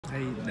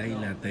Đây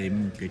là tiệm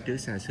kỳ trước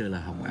xa xưa là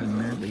Hồng Ân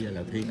á, bây giờ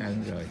là Thiên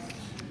Ân rồi.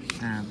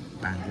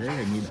 Bàn ghế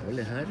là như đổi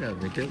lại hết rồi,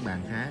 ngày trước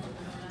bàn khác,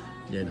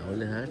 giờ đổi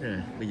lại hết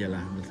rồi. Bây giờ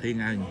là Thiên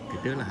Ân, kỳ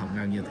trước là Hồng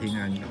Ân, giờ Thiên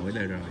Ân đổi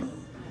lại rồi.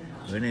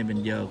 Bữa nay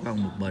bên vô có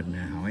ông một bình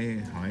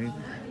hỏi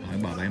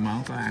bò bảy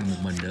món có ăn một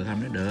mình được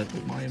không? Nó được,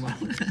 mấy món.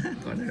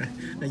 Còn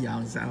nó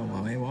dọn sao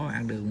bò mấy món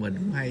ăn được mình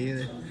cũng hay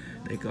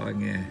để coi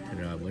nghe.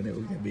 Rồi bữa nay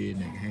uống cái bia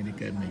này, hay đi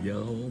kênh này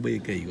vô không uống bia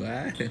kỳ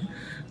quá.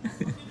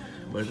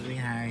 Bữa thứ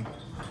hai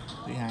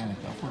là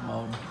có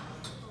football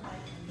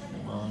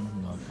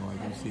ngồi coi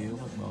chút xíu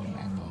football,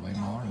 ăn bò bảy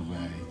món rồi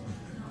về.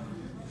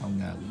 Không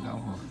ngờ cũng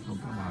không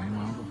có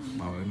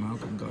bò bảy món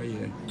cũng có gì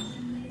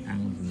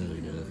ăn một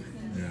người được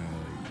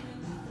rồi.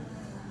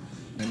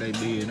 Ở đây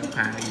bia nó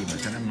pha cái gì mà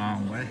sao nó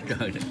ngon quá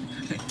trời.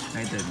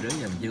 Ngay từ trước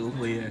giờ mình chưa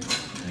uống bia,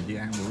 mình chưa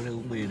ăn bữa đó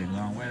uống bia thì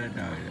ngon quá đó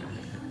trời.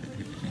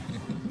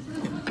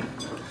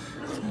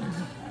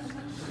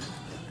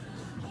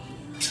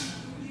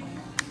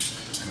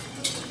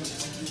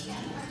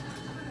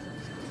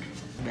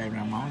 Đem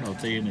ra món đầu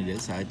tiên này dễ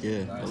sợ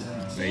chưa? Đúng,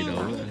 đầy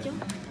đủ.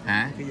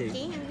 Hả? Cái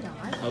gì?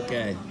 Ok,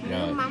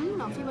 rồi. Mắm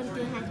rồi phía bên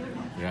kia hai chú.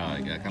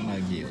 Rồi, cảm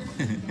ơn nhiều.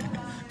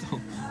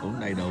 Cũng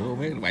đầy đủ, không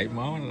biết 7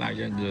 món làm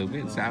cho người biết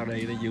sao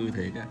đây, nó vui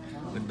thiệt á.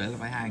 Mình tưởng là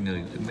phải 2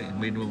 người,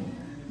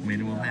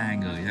 minimum 2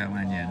 người sao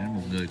mà nhà nó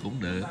 1 người cũng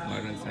được,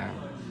 coi ra sao.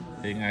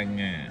 Thiên Ân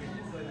nha,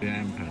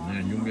 ăn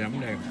thành nhúng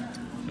giấm đây.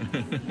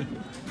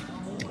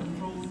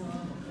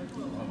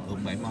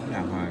 Cũng 7 món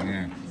đàng hoàng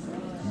nha,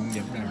 nhúng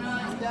giấm đây.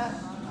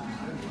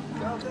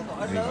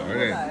 Đi hỏi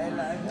đây.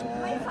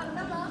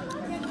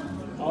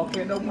 Ok,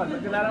 đúng mình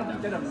cái lá đó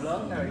cái đầm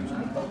lớn này.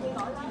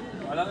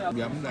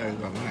 Giấm đây,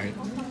 còn cái này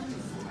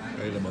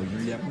đây là bự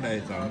nhúng giấm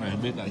đây, còn cái này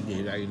không biết là cái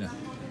gì đây nè.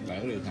 Lỡ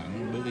đi thẳng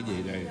không biết cái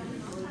gì đây.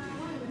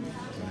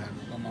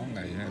 Có món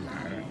này hay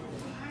lạ đó.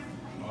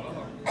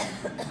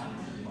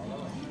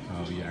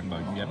 Bây giờ ăn bò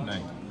nhúng giấm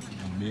đây.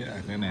 Không biết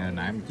là cái này hồi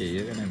nãy em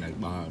chị, cái này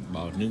là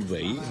bò nướng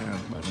vỉ,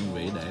 bò nướng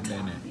vỉ để đây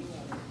nè.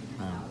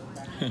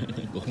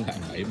 Cũng làm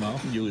 7 món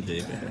vui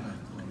thiệt.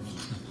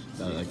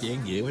 Trời, chén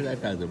dĩa với lá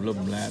trời tùm lum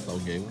la, tội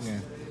nghiệp quá nha.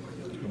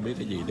 Không biết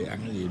cái gì để ăn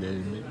cái gì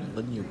đây, không biết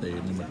tính nhiêu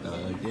tiền nhưng mà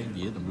trời, chén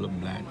dĩa tùm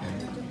lum la.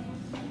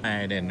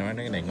 Ai đây nói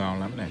cái này ngon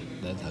lắm nè,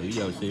 để thử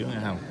vô xíu nghe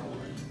không?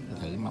 Để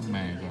thử mắm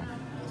ma coi.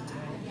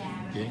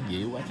 Chén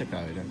dĩa quá trời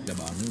trời đó, là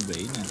bò nướng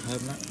vỉ nè,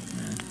 thơm lắm.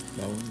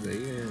 Bò nướng vỉ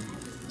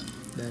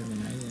đây mình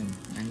nãy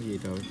ăn gì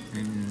rồi,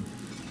 ăn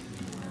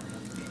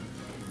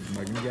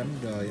bò nhúng giấm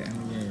rồi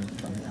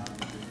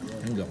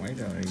ăn gỏi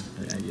rồi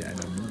dài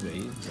đồ nướng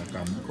vỉ và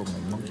còn cùng một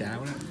món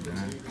cháo đó.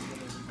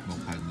 Một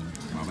phần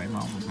bò 7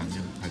 món, một phần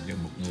cho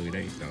một người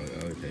đây, trời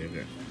ơi thiệt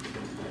rồi,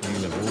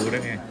 như là vua đó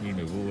nghe,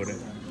 như là vua đó.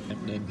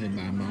 Đem thêm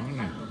 3 món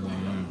nè,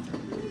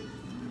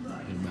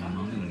 thêm 3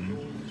 món rồi đó.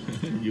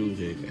 Vui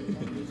thiệt.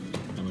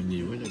 Mà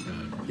nhiều quá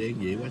trời, chén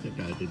dĩa quá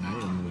trời, từ nãy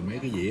giờ mười mấy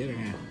cái dĩa đó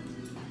nha.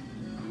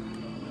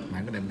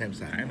 Bạn có đem thêm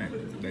sả nè,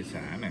 đây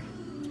sả nè,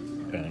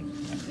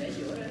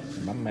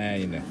 mắm me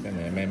gì nè, cái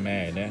này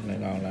me đó, nó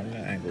ngon lắm,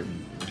 nó ăn cũng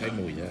thấy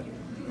mùi vậy.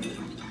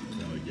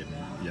 Rồi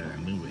giờ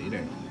ăn miếng vỉ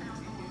đây,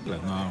 rất là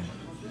ngon,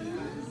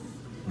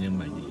 nhưng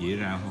mà dĩa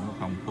rau không có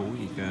phong phú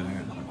gì trơn,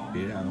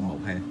 dĩa rau có một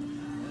hay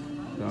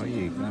có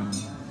gì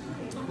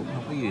cũng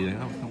không có gì,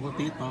 không có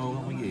tí tô,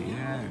 không có gì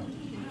ha,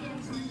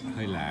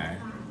 hơi lạ.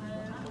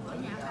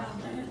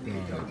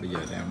 Rồi bây giờ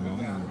đang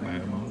ăn 3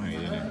 món này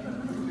đây nè.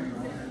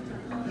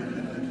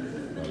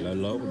 Rồi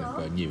lốt này,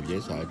 còn nhiều dễ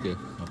sợ chưa?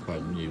 Một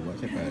phần nhiều quá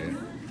chắc là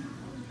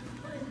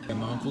cái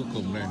món cuối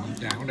cùng đây, món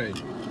cháo đây.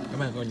 Cảm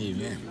ơn cô nhiều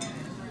nha.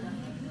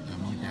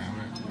 Món cháo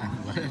đó, ăn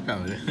quá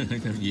trời đó.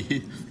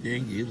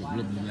 Chén dĩa tùm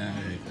lum la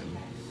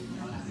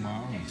một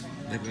món này.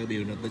 Đây cái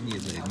bill nó tính nhiều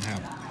tiền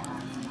không?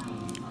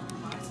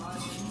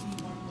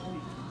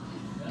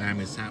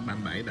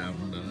 37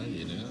 đồng nữa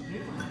gì nữa,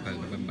 từ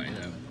 37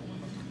 đồng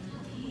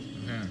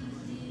ha.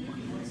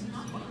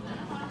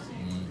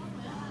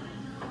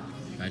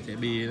 Chai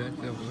bia đó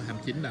có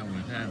 29 đồng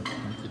rồi ha,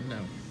 29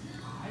 đồng.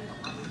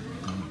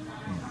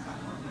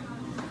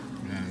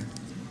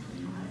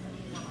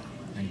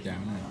 Ăn cháo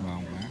này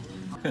ngon quá.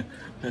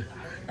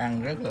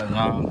 Ăn rất là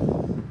ngon.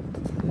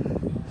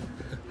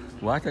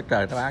 Quá trời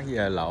trời nó bán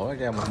giờ lỗ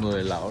cho một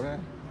người lỗ đó.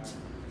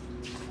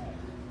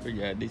 Bây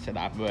giờ đi xe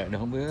đạp về,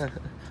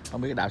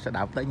 không biết đạp xe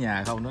đạp tới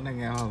nhà không, nó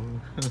nghe không?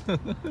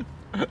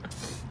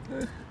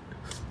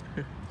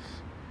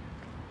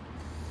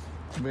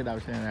 Không biết đạp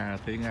xe nào,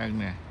 Thiên Ân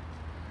nè.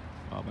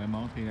 Có 7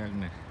 món Thiên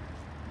Ân nè.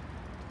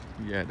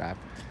 Bây giờ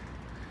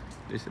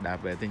đi xe đạp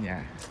về tới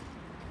nhà.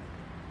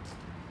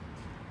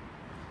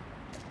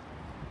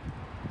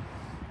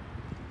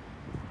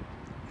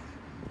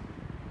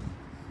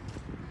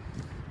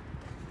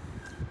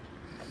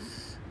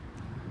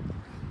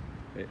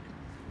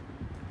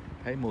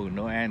 Thấy mùi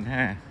Noel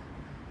ha,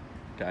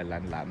 trời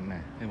lạnh lạnh nè,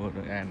 thấy mùi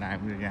Noel ai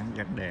cũng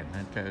gắn đèn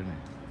hết trơn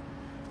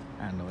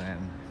nè. Noel.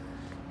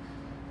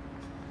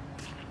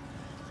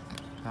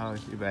 Thôi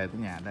đi về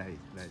tới nhà đây,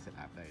 xe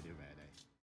đạp đây đi về.